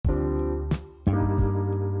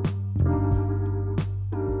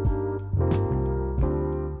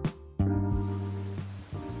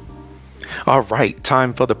All right,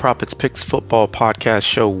 time for the Profits Picks Football Podcast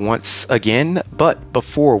Show once again. But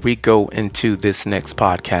before we go into this next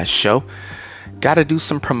podcast show, got to do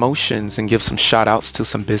some promotions and give some shout outs to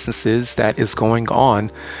some businesses that is going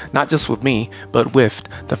on, not just with me, but with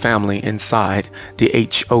the family inside the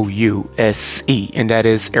HOUSE. And that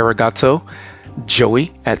is Arigato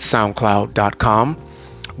Joey at SoundCloud.com.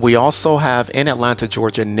 We also have in Atlanta,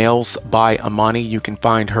 Georgia, Nails by Amani. You can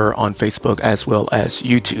find her on Facebook as well as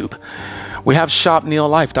YouTube. We have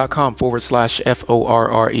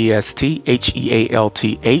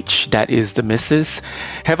shopneillife.com/FORRESTHEALTH. That is the Mrs.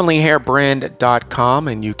 HeavenlyHairBrand.com,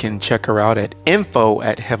 and you can check her out at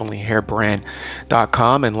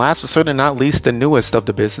info@HeavenlyHairBrand.com. And last but certainly not least, the newest of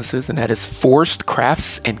the businesses, and that is Forced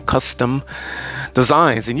Crafts and Custom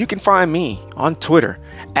Designs. And you can find me on Twitter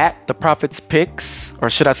at the Profits Picks, or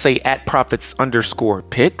should I say at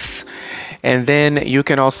Profits_Picks. And then you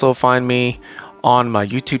can also find me on my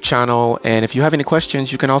YouTube channel. And if you have any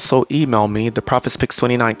questions, you can also email me,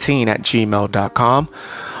 theprofitspicks2019@gmail.com.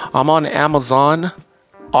 I'm on Amazon,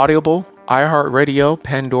 Audible, iHeartRadio,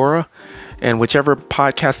 Pandora, and whichever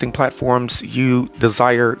podcasting platforms you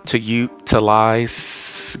desire to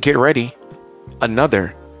utilize. Get ready.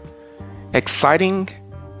 Another exciting,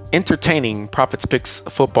 entertaining Profits Picks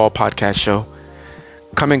football podcast show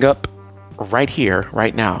coming up right here,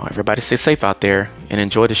 right now. Everybody stay safe out there and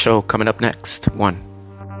enjoy the show coming up next.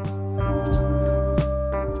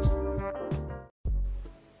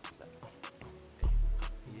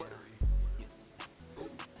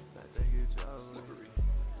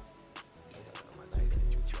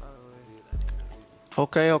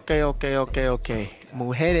 Okay.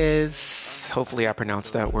 Mujeres. Hopefully I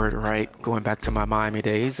pronounced that word right. Going back to my Miami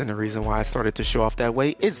days, and the reason why I started to show off that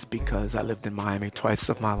way is because I lived in Miami twice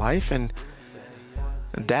of my life, and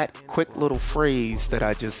that quick little phrase that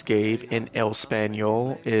I just gave in El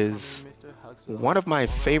Español is one of my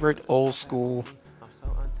favorite old school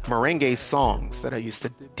merengue songs that I used to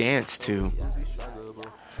dance to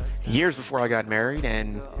years before I got married.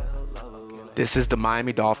 And this is the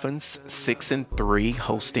Miami Dolphins 6-3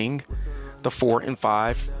 hosting the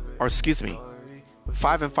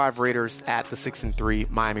 5-5 Raiders at the 6-3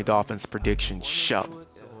 Miami Dolphins prediction show.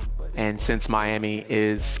 And since Miami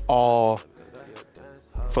is all,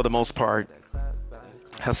 for the most part,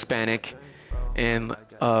 Hispanic and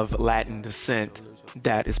of Latin descent,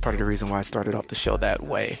 that is part of the reason why I started off the show that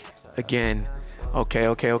way. Again, okay,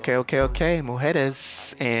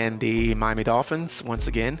 mujeres. And the Miami Dolphins, once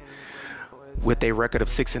again, with a record of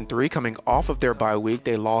 6-3, coming off of their bye week.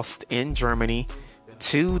 They lost in Germany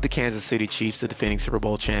to the Kansas City Chiefs, the defending Super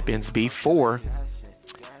Bowl champions, before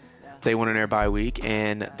they went on their bye week.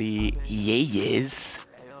 And the Yeyes,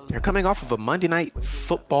 they're coming off of a Monday Night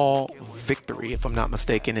Football victory, if I'm not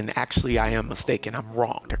mistaken. And actually, I am mistaken. I'm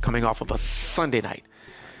wrong. They're coming off of a Sunday Night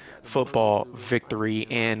Football victory.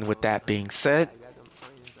 And with that being said,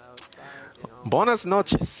 buenas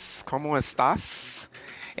noches. ¿Cómo estás?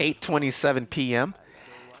 8:27 p.m.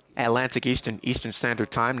 Atlantic Eastern Standard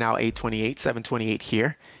Time, now 8:28, 7:28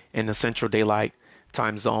 here in the Central Daylight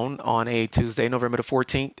Time Zone on a Tuesday, November the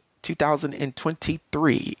 14th,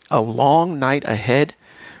 2023. A long night ahead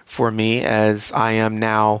for me, as I am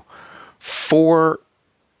now 4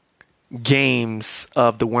 games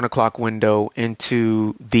of the 1 o'clock window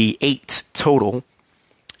into the 8 total,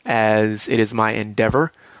 as it is my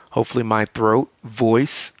endeavor. Hopefully my throat,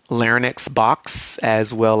 voice, larynx box,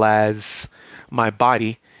 as well as my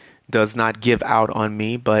body does not give out on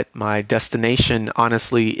me. But my destination,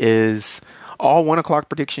 honestly, is all 1 o'clock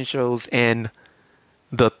prediction shows and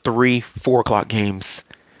the 3-4 o'clock games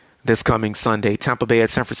this coming Sunday. Tampa Bay at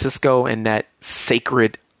San Francisco, and that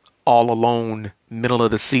sacred, all alone, middle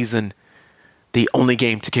of the season, the only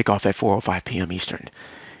game to kick off at 4:05 p.m. Eastern.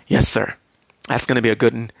 Yes, sir. That's going to be a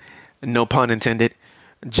good one. No pun intended.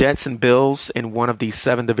 Jets and Bills in one of the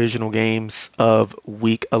 7 divisional games of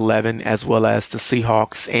Week 11, as well as the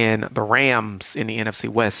Seahawks and the Rams in the NFC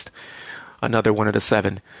West, another one of the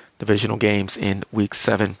 7 divisional games in Week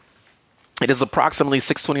 7. It is approximately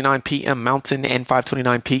 6:29 p.m. Mountain and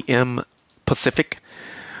 5:29 p.m. Pacific,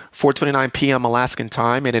 4:29 p.m. Alaskan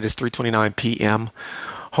time, and it is 3:29 p.m.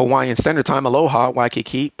 Hawaiian Standard Time. Aloha,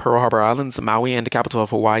 Waikiki, Pearl Harbor Islands, Maui, and the capital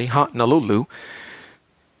of Hawaii, Honolulu.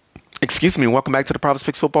 Excuse me, welcome back to the Profits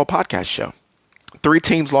Picks Football Podcast Show. 3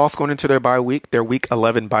 teams lost going into their bye week, their Week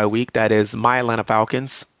 11 bye week. That is my Atlanta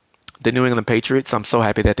Falcons, the New England Patriots. I'm so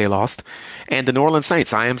happy that they lost. And the New Orleans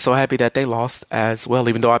Saints. I am so happy that they lost as well,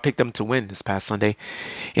 even though I picked them to win this past Sunday.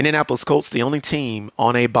 Indianapolis Colts, the only team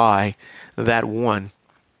on a bye that won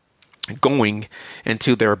going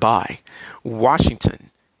into their bye. Washington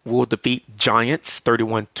will defeat Giants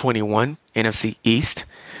 31-21. NFC East.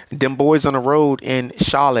 Them boys on the road in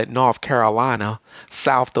Charlotte, North Carolina,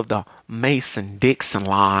 south of the Mason-Dixon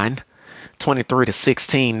line.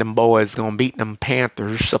 23-16, them boys gonna beat them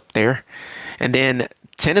Panthers up there. And then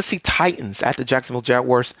Tennessee Titans at the Jacksonville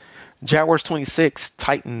Jaguars. Jaguars 26,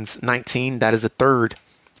 Titans 19. That is the third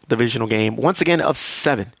divisional game, once again, of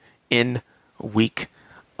 7 in week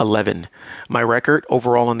 11. My record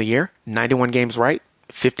overall in the year, 91 games right,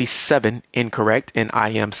 57 incorrect, and I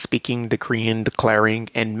am speaking, decreeing, declaring,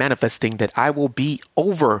 and manifesting that I will be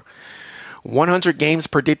over 100 games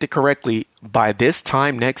predicted correctly by this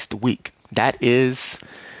time next week. That is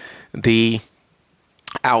the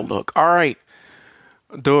outlook. All right.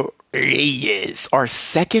 The Rays are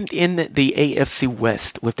second in the AFC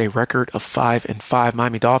West with a record of 5-5.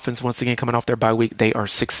 Miami Dolphins, once again, coming off their bye week, they are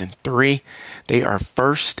 6-3. They are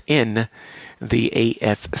first in the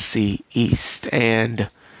AFC East. And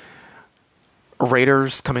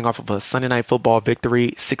Raiders, coming off of a Sunday Night Football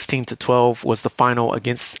victory, 16-12 was the final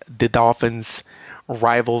against the Dolphins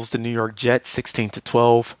rivals, the New York Jets,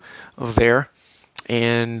 16-12 there.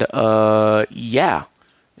 And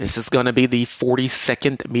this is going to be the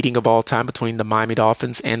 42nd meeting of all time between the Miami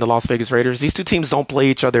Dolphins and the Las Vegas Raiders. These two teams don't play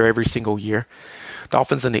each other every single year.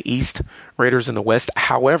 Dolphins in the East, Raiders in the West.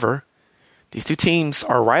 However, these two teams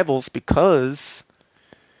are rivals because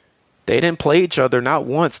they didn't play each other not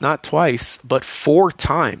once, not twice, but 4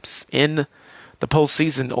 times in the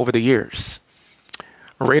postseason over the years.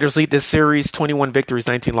 Raiders lead this series, 21 victories,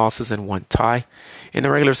 19 losses, and 1 tie. In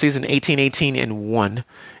the regular season, 18-18-1,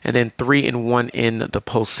 and then 3-1 in the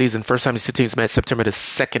postseason. First time these two teams met, September the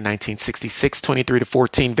 2nd, 1966,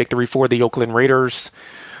 23-14 victory for the Oakland Raiders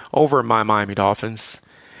over my Miami Dolphins.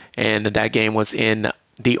 And that game was in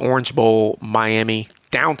the Orange Bowl, Miami,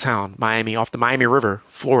 downtown Miami, off the Miami River,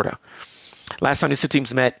 Florida. Last time these two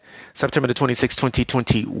teams met, September the 26th,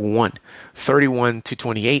 2021,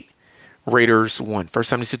 31-28. Raiders won.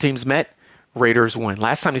 First time these two teams met, Raiders won.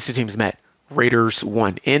 Last time these two teams met, Raiders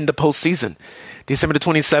won. In the postseason, December the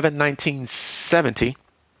 27th, 1970,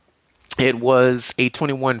 it was a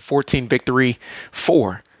 21-14 victory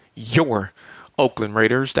for your Oakland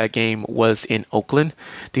Raiders. That game was in Oakland.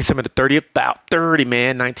 December the 30th, about 30,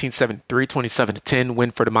 1973, 27-10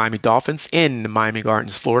 win for the Miami Dolphins in the Miami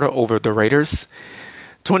Gardens, Florida over the Raiders.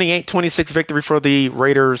 28-26 victory for the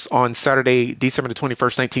Raiders on Saturday, December the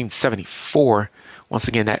 21st, 1974. Once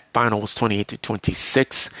again, that final was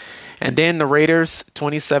 28-26. And then the Raiders,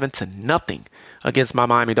 27-0 against my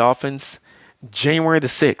Miami Dolphins, January the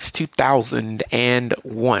 6th,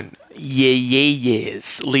 2001.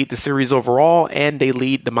 Yes. Lead the series overall, and they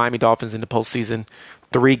lead the Miami Dolphins in the postseason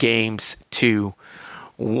 3-1.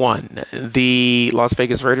 The Las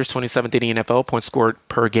Vegas Raiders, 27th in the NFL, points scored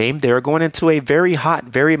per game. They're going into a very hot,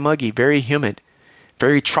 very muggy, very humid,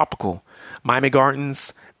 very tropical Miami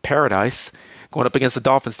Gardens paradise, going up against the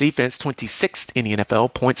Dolphins defense, 26th in the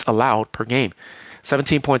NFL, points allowed per game.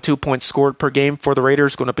 17.2 points scored per game for the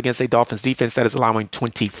Raiders, going up against a Dolphins defense that is allowing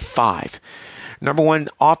 25. Number 1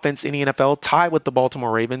 offense in the NFL, tied with the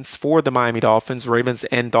Baltimore Ravens for the Miami Dolphins. Ravens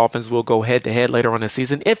and Dolphins will go head-to-head later on this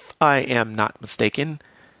season, if I am not mistaken.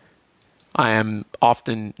 I am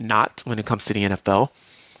often not when it comes to the NFL.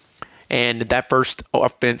 And that first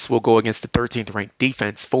offense will go against the 13th ranked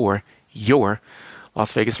defense for your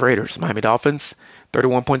Las Vegas Raiders. Miami Dolphins,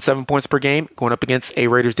 31.7 points per game, going up against a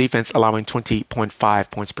Raiders defense allowing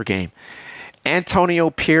 20.5 points per game. Antonio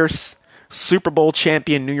Pierce, Super Bowl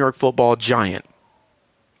champion New York Football Giant,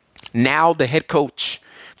 now the head coach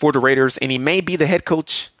for the Raiders, and he may be the head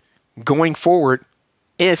coach going forward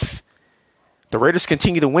if the Raiders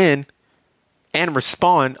continue to win and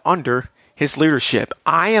respond under his leadership.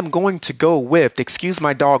 I am going to go with, excuse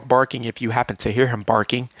my dog barking if you happen to hear him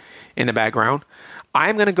barking in the background, I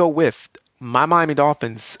am going to go with my Miami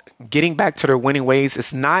Dolphins getting back to their winning ways.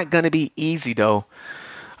 It's not going to be easy, though.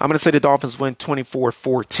 I'm going to say the Dolphins win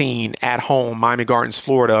 24-14 at home, Miami Gardens,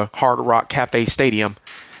 Florida, Hard Rock Cafe Stadium.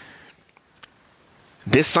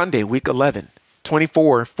 This Sunday, week 11,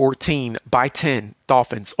 24-14 by 10,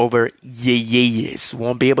 Dolphins over yes.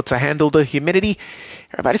 Won't be able to handle the humidity.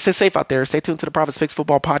 Everybody stay safe out there. Stay tuned to the Prophets Picks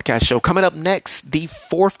Football Podcast Show. Coming up next, the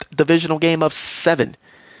 4th divisional game of 7.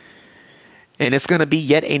 And it's going to be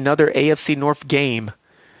yet another AFC North game.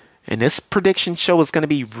 And this prediction show is going to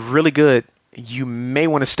be really good. You may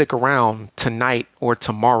want to stick around tonight or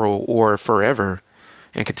tomorrow or forever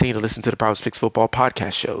and continue to listen to the Prophets Picks Football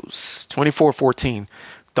Podcast shows. 24-14,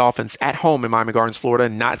 Dolphins at home in Miami Gardens, Florida,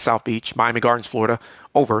 not South Beach, Miami Gardens, Florida,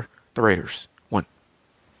 over the Raiders.